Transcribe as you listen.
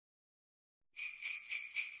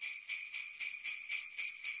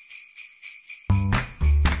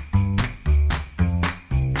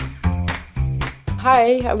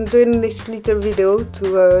Hi, I'm doing this little video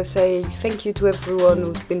to say thank you to everyone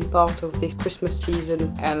who's been part of this Christmas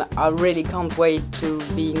season, and I really can't wait to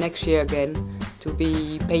be next year again, to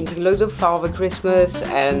be painting loads of Father Christmas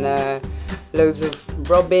and loads of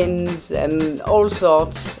robins and all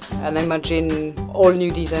sorts, and imagine all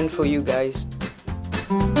new design for you guys.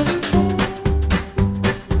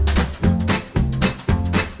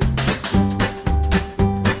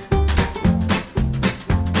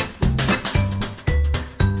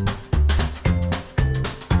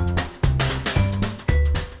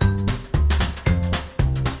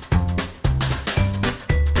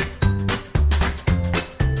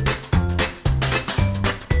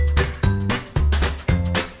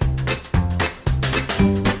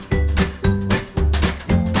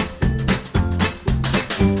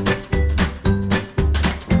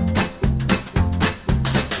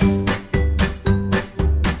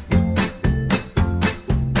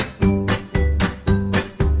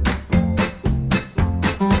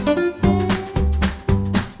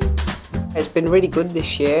 It's been really good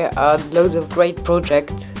this year. I had loads of great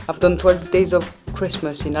projects. I've done 12 days of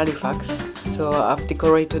Christmas in Halifax, so I've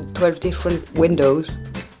decorated 12 different windows.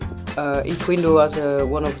 Each window has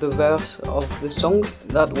one of the verse of the song.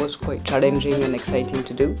 That was quite challenging and exciting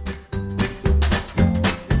to do.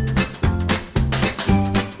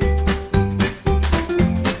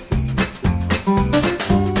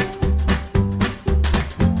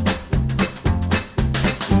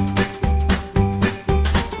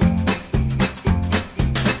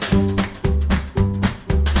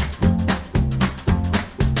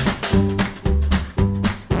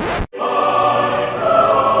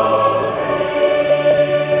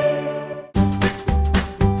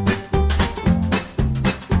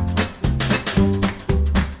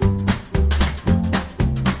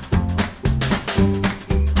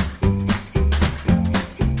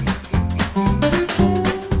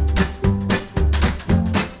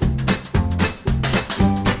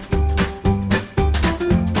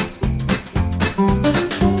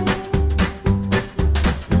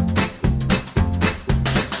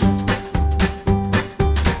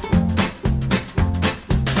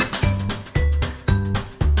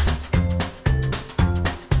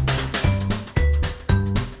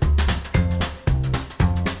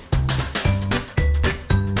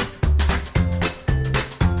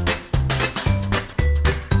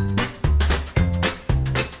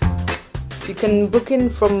 You can book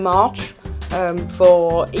in from March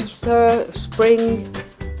for Easter, spring,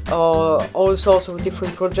 or all sorts of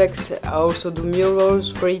different projects. I also do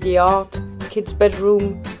murals, 3D art, kids'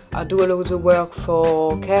 bedroom. I do a lot of work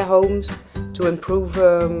for care homes to improve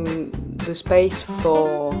the space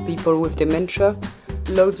for people with dementia.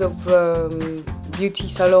 Loads of beauty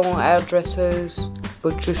salon, hairdressers,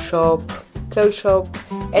 butcher shop, clothes shop,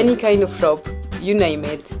 any kind of shop, you name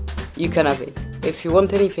it, you can have it. If you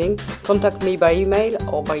want anything, contact me by email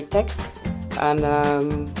or by text, and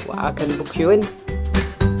I can book you in.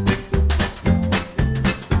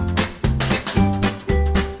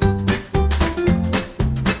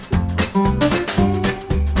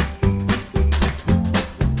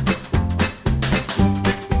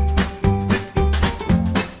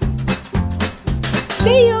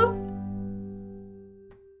 See you!